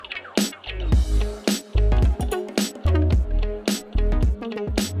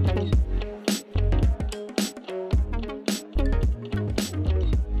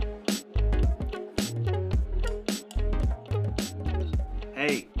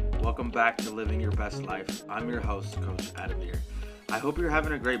Welcome back to Living Your Best Life. I'm your host, Coach Adamir. I hope you're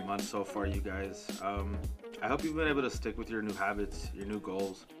having a great month so far, you guys. I hope you've been able to stick with your new habits, your new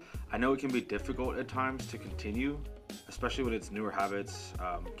goals. I know it can be difficult at times to continue, especially when it's newer habits,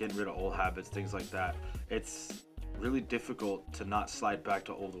 getting rid of old habits, things like that. It's really difficult to not slide back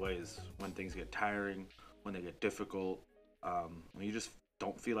to old ways when things get tiring, when they get difficult, when you just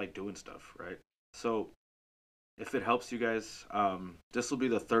don't feel like doing stuff, right? So, if it helps you guys, this will be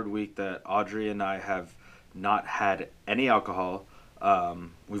the third week that Audrey and I have not had any alcohol.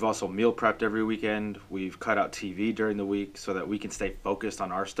 We've also meal prepped every weekend. We've cut out TV during the week so that we can stay focused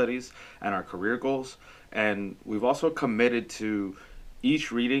on our studies and our career goals. And we've also committed to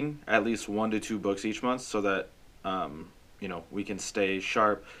each reading at least 1 to 2 books each month so that we can stay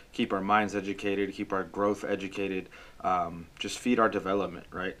sharp, keep our minds educated, keep our growth educated, just feed our development,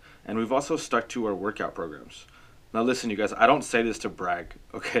 right? And we've also stuck to our workout programs. Now listen, you guys, I don't say this to brag,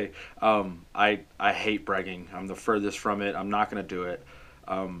 okay? I hate bragging. I'm the furthest from it. I'm not gonna do it.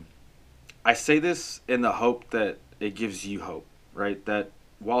 Um, I say this in the hope that it gives you hope, right? That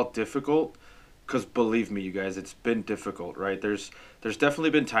while difficult, because believe me, you guys, it's been difficult, right? There's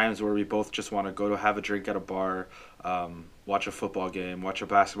definitely been times where we both just want to go to have a drink at a bar, watch a football game, watch a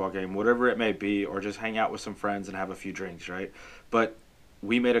basketball game, whatever it may be, or just hang out with some friends and have a few drinks, right? But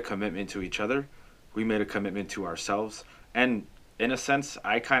we made a commitment to each other. We made a commitment to ourselves. And in a sense,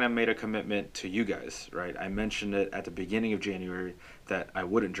 I kind of made a commitment to you guys, right? I mentioned it at the beginning of January that I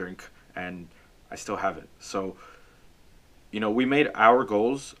wouldn't drink, and I still haven't. So, we made our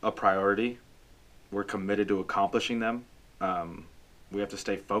goals a priority. We're committed to accomplishing them. Um, we have to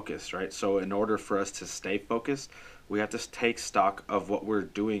stay focused, right? So, in order for us to stay focused, we have to take stock of what we're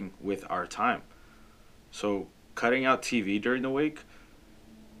doing with our time. So, cutting out TV during the week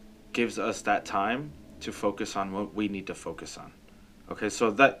gives us that time to focus on what we need to focus on. Okay,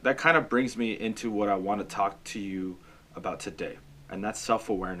 so that kind of brings me into what I want to talk to you about today, and that's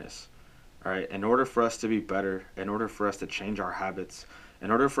self-awareness. All right, in order for us to be better, in order for us to change our habits,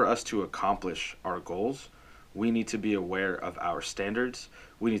 in order for us to accomplish our goals, we need to be aware of our standards,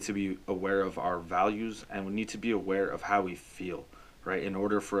 we need to be aware of our values, and we need to be aware of how we feel, right? In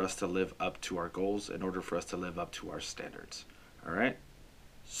order for us to live up to our goals, in order for us to live up to our standards. All right?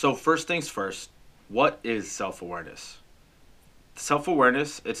 So first things first, what is self-awareness?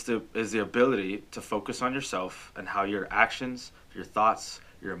 Self-awareness is the ability to focus on yourself and how your actions, your thoughts,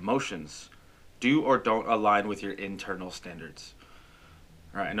 your emotions do or don't align with your internal standards.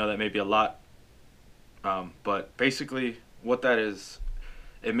 All right, I know that may be a lot, but basically what that is,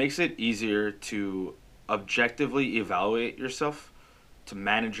 it makes it easier to objectively evaluate yourself, to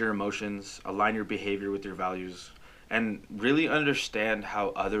manage your emotions, align your behavior with your values, and really understand how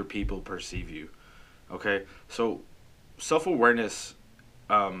other people perceive you. Okay, so self awareness,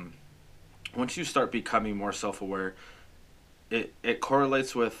 um, once you start becoming more self aware, it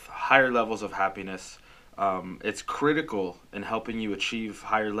correlates with higher levels of happiness. It's critical in helping you achieve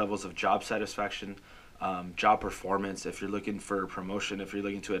higher levels of job satisfaction, job performance. If you're looking for a promotion, if you're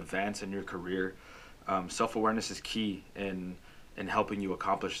looking to advance in your career, self awareness is key in helping you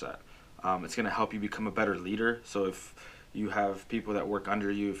accomplish that. It's going to help you become a better leader. So if you have people that work under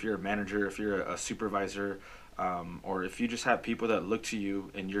you, if you're a manager, if you're a supervisor, or if you just have people that look to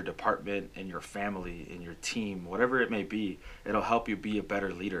you in your department, in your family, in your team, whatever it may be, it'll help you be a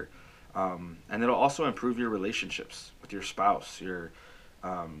better leader. And it'll also improve your relationships with your spouse, your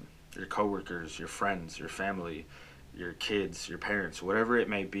coworkers, your friends, your family, your kids, your parents, whatever it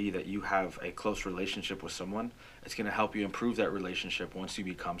may be that you have a close relationship with someone, it's going to help you improve that relationship once you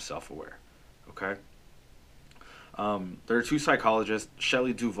become self-aware. Okay? There are two psychologists,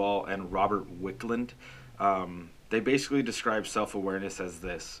 Shelley Duvall and Robert Wickland. They basically describe self-awareness as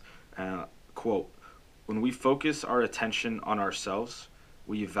this, quote, when we focus our attention on ourselves,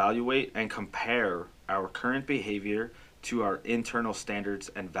 we evaluate and compare our current behavior to our internal standards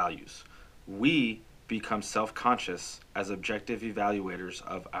and values. We become self-conscious as objective evaluators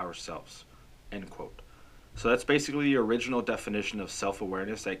of ourselves, end quote. So that's basically the original definition of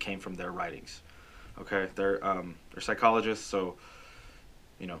self-awareness that came from their writings. Okay, they're psychologists, so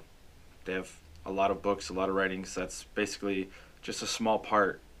you know they have a lot of books, a lot of writings. That's basically just a small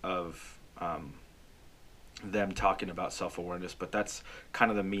part of them talking about self-awareness, but that's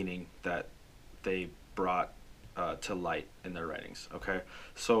kind of the meaning that they brought to light in their writings. Okay,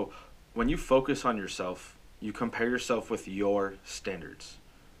 so when you focus on yourself, you compare yourself with your standards.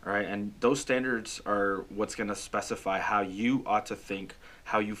 All right, and those standards are what's going to specify how you ought to think,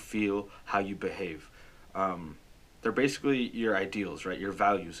 how you feel, how you behave. Um, they're basically your ideals, right? Your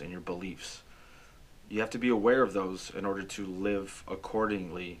values and your beliefs. You have to be aware of those in order to live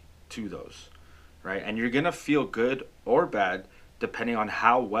accordingly to those, right? And you're going to feel good or bad depending on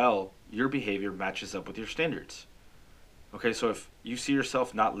how well your behavior matches up with your standards. Okay, so if you see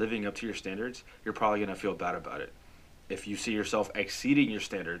yourself not living up to your standards, you're probably going to feel bad about it. If you see yourself exceeding your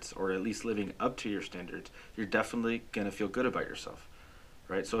standards or at least living up to your standards, you're definitely going to feel good about yourself,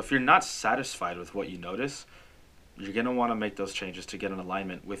 right? So if you're not satisfied with what you notice, you're going to want to make those changes to get in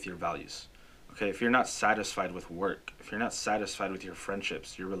alignment with your values. Okay, if you're not satisfied with work, if you're not satisfied with your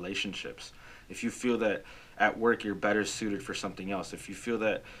friendships, your relationships, if you feel that at work you're better suited for something else, if you feel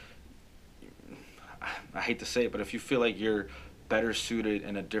that, I hate to say it, but if you feel like you're better suited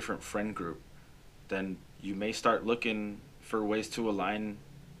in a different friend group, then you may start looking for ways to align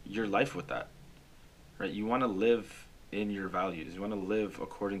your life with that, right? You want to live in your values. You want to live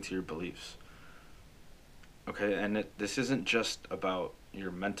according to your beliefs. Okay, and this isn't just about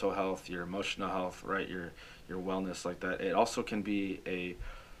your mental health, your emotional health, right? Your wellness like that. It also can be a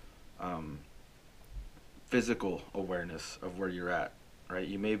physical awareness of where you're at, right?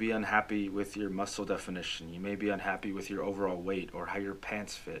 You may be unhappy with your muscle definition. You may be unhappy with your overall weight or how your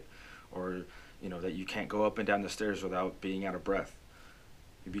pants fit, or that you can't go up and down the stairs without being out of breath.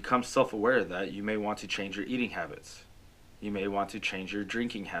 You become self-aware of that. You may want to change your eating habits. You may want to change your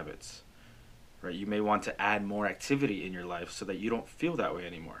drinking habits, right? You may want to add more activity in your life so that you don't feel that way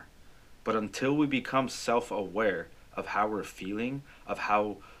anymore. But until we become self-aware of how we're feeling, of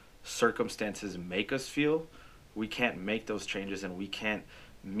how circumstances make us feel, we can't make those changes and we can't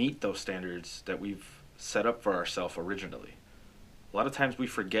meet those standards that we've set up for ourselves originally. A lot of times we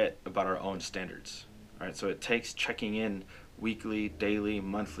forget about our own standards, right? So it takes checking in weekly, daily,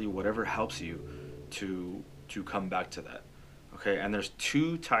 monthly, whatever helps you to come back to that. Okay, and there's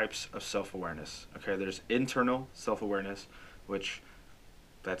two types of self-awareness. Okay, there's internal self-awareness, which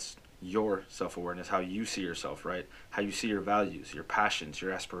that's your self-awareness, how you see yourself, right? How you see your values, your passions,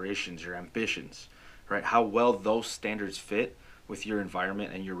 your aspirations, your ambitions, right? How well those standards fit with your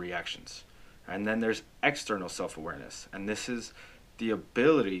environment and your reactions. And then there's external self-awareness, and this is the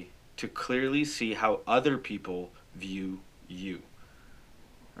ability to clearly see how other people view you,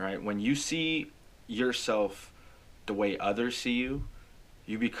 right? When you see yourself the way others see you,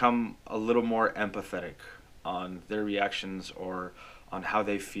 you become a little more empathetic on their reactions or on how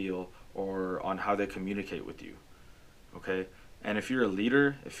they feel or on how they communicate with you, okay? And if you're a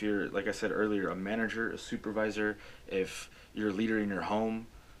leader, if you're, like I said earlier, a manager, a supervisor, if you're a leader in your home,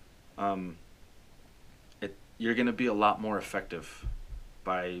 you're going to be a lot more effective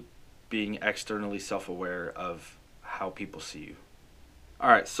by being externally self-aware of how people see you. All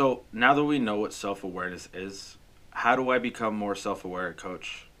right, so now that we know what self-awareness is, how do I become more self-aware,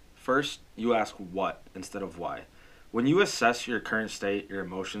 Coach? First, you ask what instead of why. When you assess your current state, your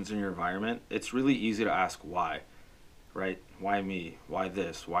emotions, and your environment, it's really easy to ask why, right? Why me? Why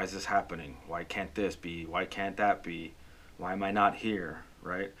this? Why is this happening? Why can't this be? Why can't that be? Why am I not here,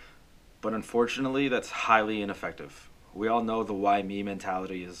 right? But unfortunately, that's highly ineffective. We all know the why me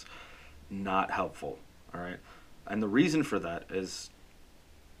mentality is not helpful, all right? And the reason for that is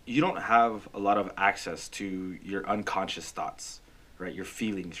you don't have a lot of access to your unconscious thoughts, right? Your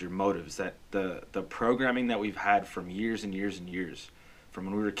feelings, your motives, that the programming that we've had from years and years and years, from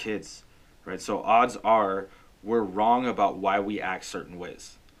when we were kids, right? So odds are we're wrong about why we act certain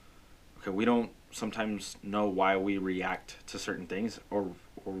ways. Okay, we don't sometimes know why we react to certain things or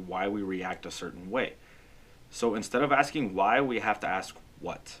why we react a certain way. So instead of asking why, we have to ask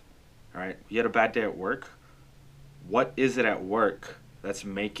what. All right? You had a bad day at work. What is it at work that's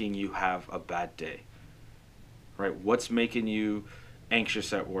making you have a bad day? Right? What's making you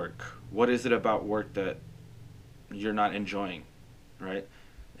anxious at work? What is it about work that you're not enjoying? Right?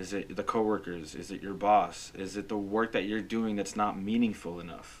 Is it the coworkers? Is it your boss? Is it the work that you're doing that's not meaningful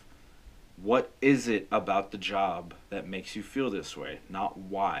enough? What is it about the job that makes you feel this way? Not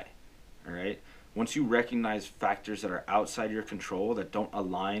why. All right? Once you recognize factors that are outside your control, that don't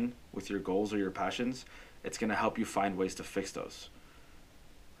align with your goals or your passions, it's going to help you find ways to fix those.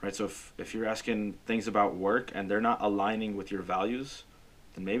 Right? So if you're asking things about work and they're not aligning with your values,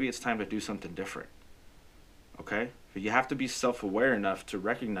 then maybe it's time to do something different. Okay? But you have to be self-aware enough to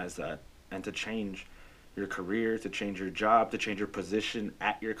recognize that and to change your career, to change your job, to change your position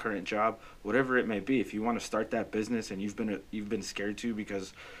at your current job, whatever it may be. If you want to start that business and you've been scared to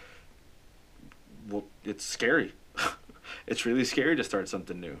because, well, it's scary. It's really scary to start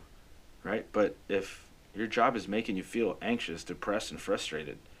something new, right? But if your job is making you feel anxious, depressed, and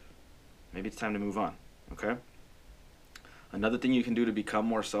frustrated, maybe it's time to move on, okay? Another thing you can do to become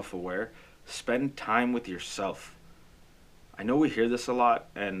more self-aware, spend time with yourself. I know we hear this a lot,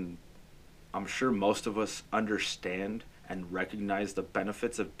 and I'm sure most of us understand and recognize the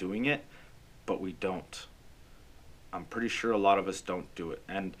benefits of doing it, but we don't. I'm pretty sure a lot of us don't do it.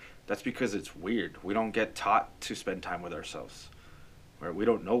 And that's because it's weird. We don't get taught to spend time with ourselves. Right? We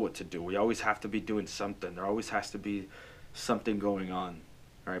don't know what to do. We always have to be doing something. There always has to be something going on.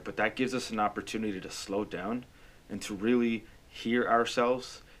 Right? But that gives us an opportunity to slow down and to really hear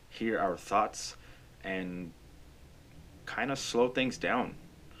ourselves, hear our thoughts, and kind of slow things down,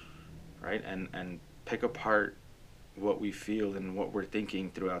 right? And pick apart what we feel and what we're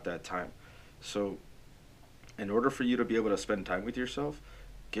thinking throughout that time. So in order for you to be able to spend time with yourself,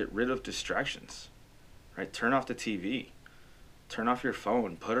 get rid of distractions, right? Turn off the TV, turn off your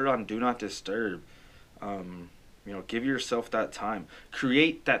phone, put it on do not disturb. Give yourself that time,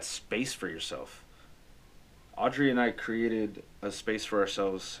 create that space for yourself. Audrey and I created a space for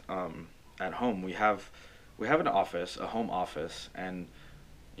ourselves at home. We have an office, a home office, and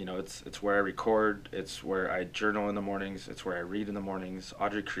it's where I record, it's where I journal in the mornings, it's where I read in the mornings.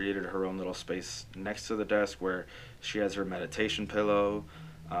 Audrey created her own little space next to the desk where she has her meditation pillow,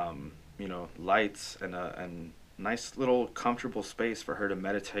 lights, and nice little comfortable space for her to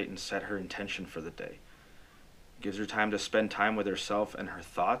meditate and set her intention for the day. Gives her time to spend time with herself and her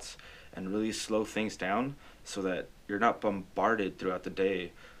thoughts and really slow things down so that you're not bombarded throughout the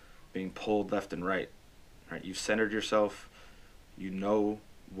day being pulled left and right. Right? You've centered yourself, you know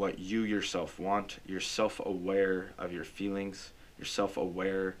what you yourself want, you're self-aware of your feelings, you're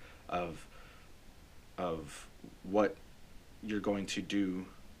self-aware of what you're going to do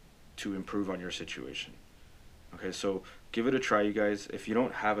to improve on your situation. Okay, so give it a try, you guys. If you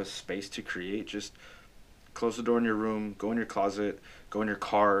don't have a space to create, just close the door in your room, go in your closet, go in your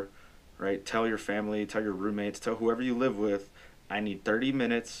car, right? Tell your family, tell your roommates, tell whoever you live with, I need 30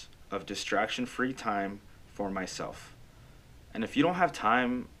 minutes of distraction-free time for myself. And if you don't have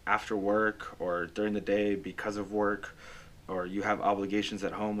time after work or during the day because of work, or you have obligations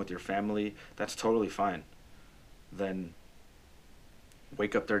at home with your family, that's totally fine. Then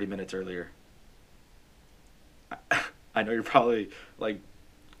wake up 30 minutes earlier. I know you're probably like,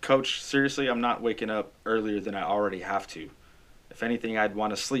 Coach, seriously, I'm not waking up earlier than I already have to. If anything, I'd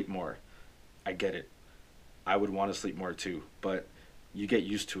want to sleep more. I get it. I would want to sleep more too, but you get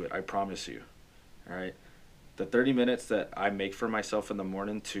used to it, I promise you. All right? The 30 minutes that I make for myself in the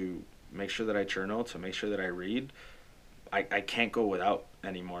morning to make sure that I journal, to make sure that I read, I can't go without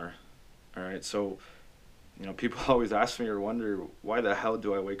anymore. All right? So, people always ask me or wonder, why the hell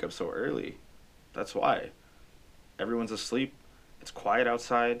do I wake up so early? That's why. Everyone's asleep. It's quiet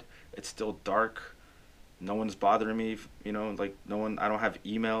outside. It's still dark. No one's bothering me, no one, I don't have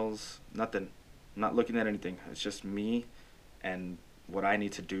emails, nothing. I'm not looking at anything. It's just me and what I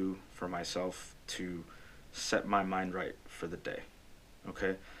need to do for myself to set my mind right for the day.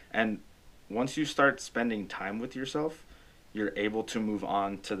 Okay? And once you start spending time with yourself, you're able to move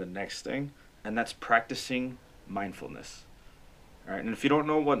on to the next thing, and that's practicing mindfulness. All right? And if you don't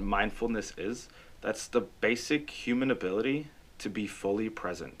know what mindfulness is, that's the basic human ability to be fully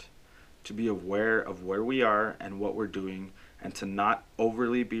present, to be aware of where we are and what we're doing, and to not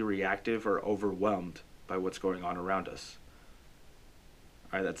overly be reactive or overwhelmed by what's going on around us.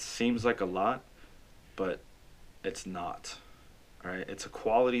 All right, that seems like a lot, but it's not. All right, it's a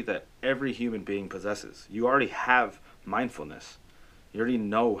quality that every human being possesses. You already have mindfulness. You already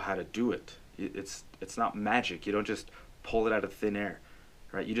know how to do it. It's not magic. You don't just pull it out of thin air.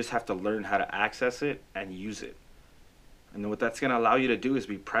 Right? You just have to learn how to access it and use it. And then what that's going to allow you to do is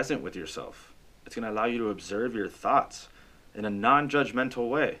be present with yourself. It's going to allow you to observe your thoughts in a non-judgmental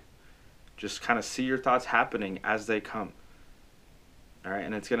way. Just kind of see your thoughts happening as they come. All right,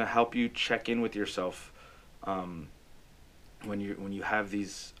 and it's going to help you check in with yourself when you have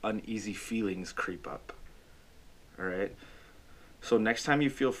these uneasy feelings creep up. All right. So next time you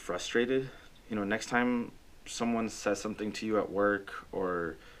feel frustrated, next time someone says something to you at work,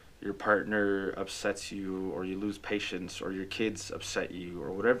 or your partner upsets you, or you lose patience, or your kids upset you,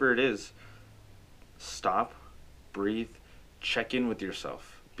 or whatever it is, stop, breathe, check in with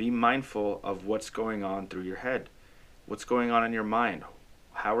yourself. Be mindful of what's going on through your head. What's going on in your mind?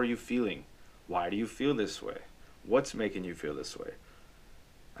 How are you feeling? Why do you feel this way? What's making you feel this way?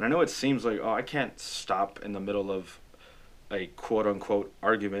 And I know it seems like, I can't stop in the middle of a quote-unquote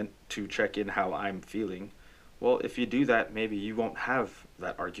argument to check in how I'm feeling. Well, if you do that, maybe you won't have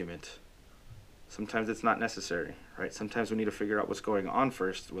that argument. Sometimes it's not necessary, right? Sometimes we need to figure out what's going on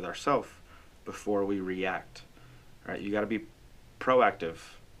first with ourselves before we react, right? You got to be proactive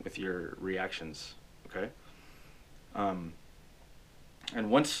with your reactions, okay? And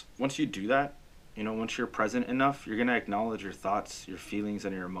once you do that, once you're present enough, you're going to acknowledge your thoughts, your feelings,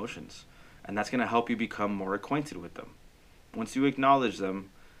 and your emotions. And that's going to help you become more acquainted with them. Once you acknowledge them,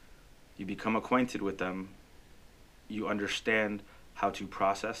 you become acquainted with them, you understand how to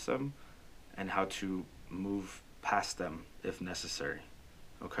process them and how to move past them if necessary.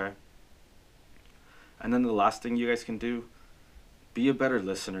 Okay? And then the last thing you guys can do, be a better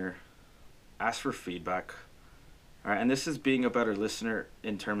listener, ask for feedback. All right, and this is being a better listener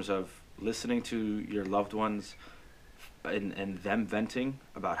in terms of listening to your loved ones and them venting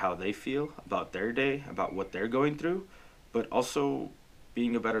about how they feel, about their day, about what they're going through, but also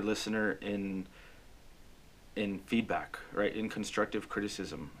being a better listener in feedback, right? In constructive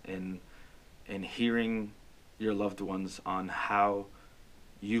criticism, in hearing your loved ones on how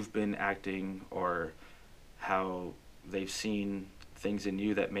you've been acting or how they've seen things in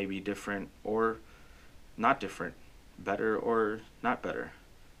you that may be different or not different, better or not better,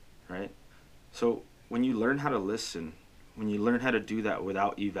 right? So when you learn how to listen, when you learn how to do that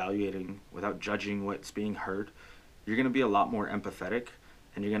without evaluating, without judging what's being heard, you're going to be a lot more empathetic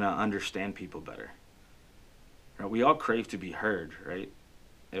and you're going to understand people better. Right? We all crave to be heard, right?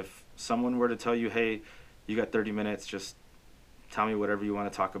 If someone were to tell you, hey, you got 30 minutes, just tell me whatever you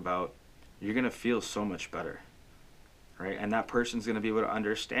want to talk about, you're going to feel so much better, right? And that person's going to be able to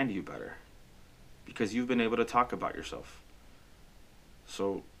understand you better because you've been able to talk about yourself.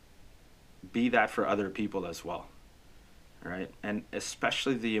 So be that for other people as well, right? And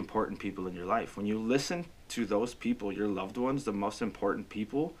especially the important people in your life. When you listen to those people, your loved ones, the most important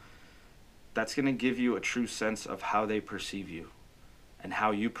people, that's going to give you a true sense of how they perceive you and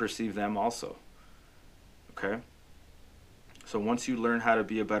how you perceive them also. Okay? So once you learn how to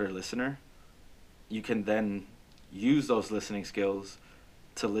be a better listener, you can then use those listening skills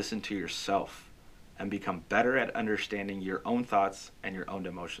to listen to yourself and become better at understanding your own thoughts and your own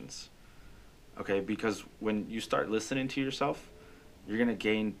emotions. Okay? Because when you start listening to yourself, you're going to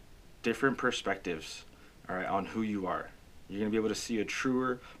gain different perspectives, all right, on who you are. You're going to be able to see a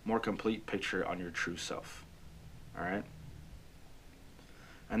truer, more complete picture on your true self. All right?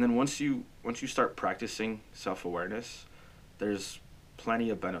 And then once you start practicing self-awareness, there's plenty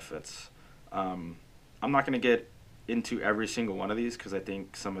of benefits. I'm not going to get into every single one of these because I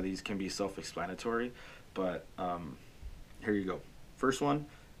think some of these can be self-explanatory, but here you go. First one,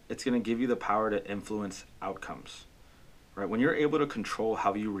 it's going to give you the power to influence outcomes. Right? When you're able to control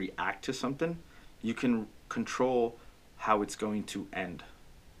how you react to something, you can control how it's going to end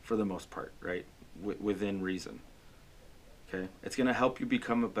for the most part, right? Within reason. Okay? It's going to help you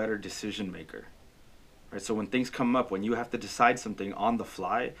become a better decision maker. Right? So when things come up, when you have to decide something on the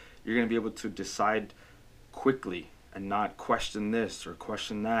fly, you're going to be able to decide quickly and not question this or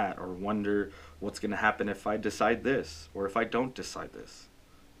question that or wonder what's going to happen if I decide this or if I don't decide this.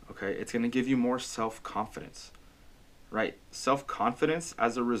 Okay? It's going to give you more self-confidence. Right? Self-confidence,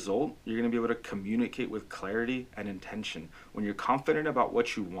 as a result, you're going to be able to communicate with clarity and intention. When you're confident about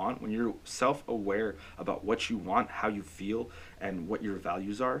what you want, when you're self-aware about what you want, how you feel, and what your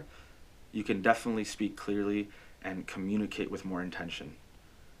values are, you can definitely speak clearly and communicate with more intention.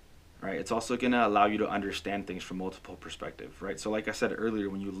 Right? It's also going to allow you to understand things from multiple perspectives. Right? So like I said earlier,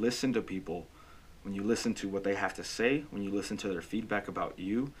 when you listen to people, when you listen to what they have to say, when you listen to their feedback about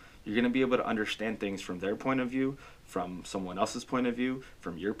you, you're going to be able to understand things from their point of view, from someone else's point of view,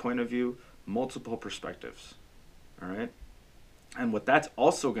 from your point of view, multiple perspectives. All right? And what that's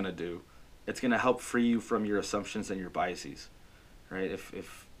also going to do, it's going to help free you from your assumptions and your biases. Right?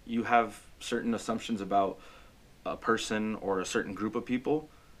 If you have certain assumptions about a person or a certain group of people,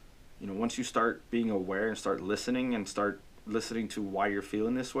 you know, once you start being aware and start listening to why you're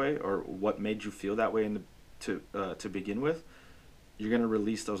feeling this way or what made you feel that way to begin with, you're going to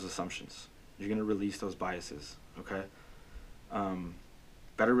release those assumptions. You're going to release those biases, okay?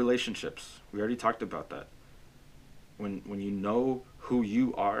 Better relationships. We already talked about that. When you know who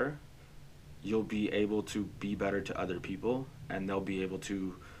you are, you'll be able to be better to other people, and they'll be able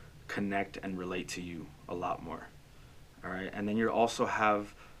to connect and relate to you a lot more, all right? And then you'll also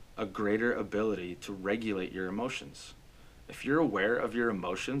have a greater ability to regulate your emotions. If you're aware of your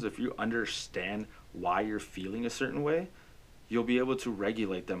emotions, if you understand why you're feeling a certain way, you'll be able to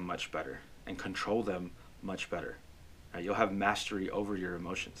regulate them much better and control them much better. Right? You'll have mastery over your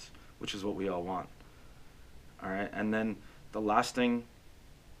emotions, which is what we all want. All right, and then the last thing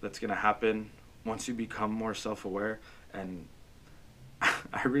that's going to happen once you become more self-aware, and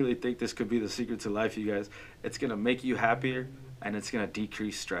I really think this could be the secret to life, you guys, it's going to make you happier and it's going to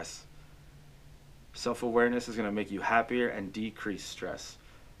decrease stress. Self-awareness is going to make you happier and decrease stress.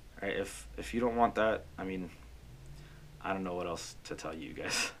 All right, if you don't want that, I mean, I don't know what else to tell you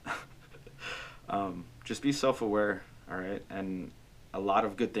guys. Just be self-aware, all right? And a lot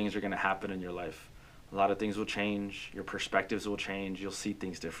of good things are going to happen in your life. A lot of things will change, your perspectives will change, you'll see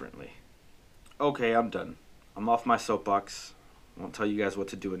things differently. Okay, I'm done. I'm off my soapbox. I won't tell you guys what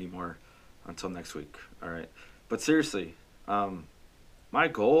to do anymore until next week. All right. But seriously, my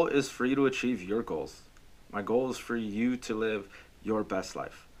goal is for you to achieve your goals. My goal is for you to live your best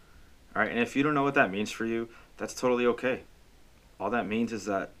life. All right. And if you don't know what that means for you, that's totally okay. All that means is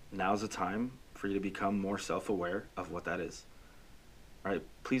that now's the time for you to become more self aware of what that is. All right.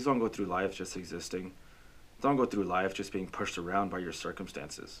 Please don't go through life just existing. Don't go through life just being pushed around by your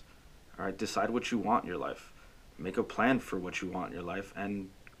circumstances. All right. Decide what you want in your life. Make a plan for what you want in your life and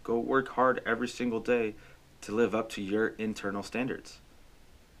go work hard every single day to live up to your internal standards.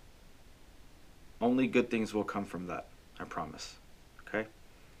 Only good things will come from that, I promise. Okay?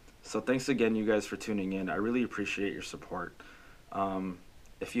 So thanks again, you guys, for tuning in. I really appreciate your support.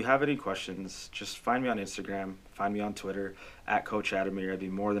 If you have any questions, just find me on Instagram, find me on Twitter, at Coach Adamir. I'd be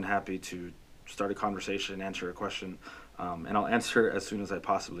more than happy to start a conversation, answer a question, and I'll answer as soon as I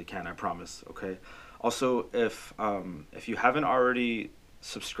possibly can, I promise, okay? Also, if you haven't already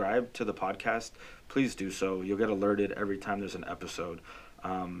subscribed to the podcast, please do so. You'll get alerted every time there's an episode.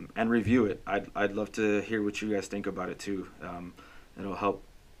 And review it. I'd love to hear what you guys think about it too. It'll help,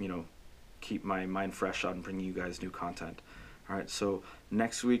 keep my mind fresh on bringing you guys new content. All right, so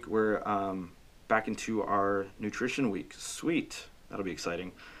next week we're back into our nutrition week. Sweet, that'll be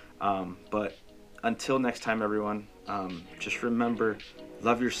exciting. But until next time, everyone, just remember,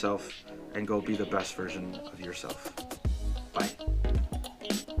 love yourself and go be the best version of yourself. Bye.